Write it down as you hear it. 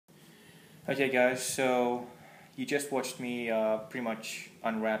Okay guys, so you just watched me pretty much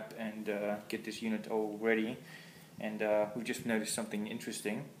unwrap and get this unit all ready, and we've just noticed something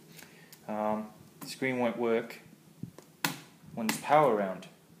interesting. The screen won't work when there's power around.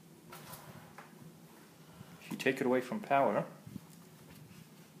 If you take it away from power,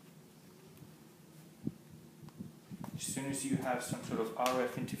 as soon as you have some sort of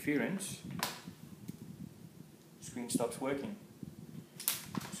RF interference, the screen stops working.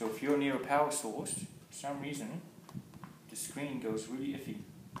 So if you're near a power source, for some reason, the screen goes really iffy.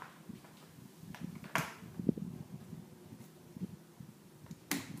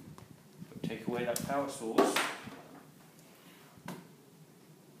 But take away that power source,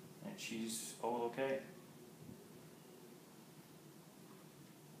 and she's all okay.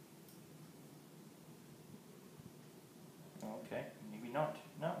 Okay, maybe not.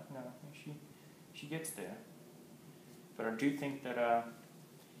 No, she gets there. But I do think that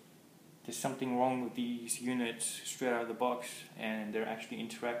there's something wrong with these units straight out of the box, and they're actually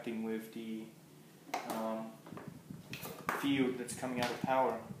interacting with the field that's coming out of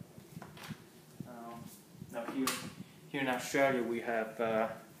power. Now here in Australia we have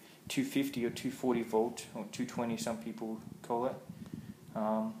 250 or 240 volt, or 220 some people call it.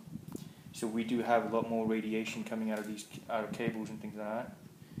 So we do have a lot more radiation coming out of cables and things like that.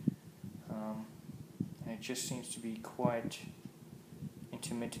 And it just seems to be quite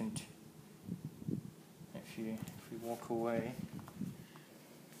intermittent. If we walk away,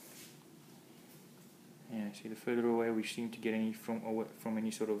 yeah, see, the further away we seem to get from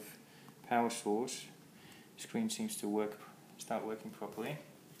any sort of power source, the screen seems to start working properly.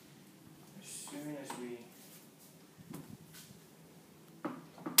 As soon as we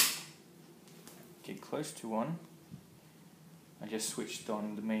get close to one, I just switched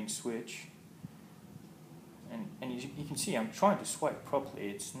on the main switch, and you can see I'm trying to swipe properly.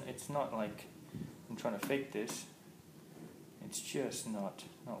 It's not like I'm trying to fake this. It's just not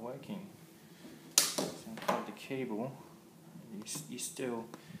working. So I cut the cable. You still,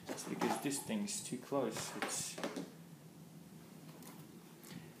 it's because this thing's too close. Let's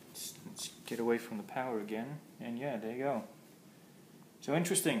get away from the power again, and yeah, there you go. So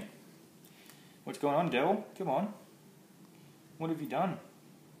interesting. What's going on, Dell? Come on. What have you done?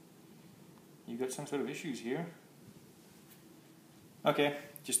 You've got some sort of issues here. Okay,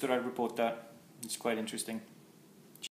 just thought I'd report that. It's quite interesting.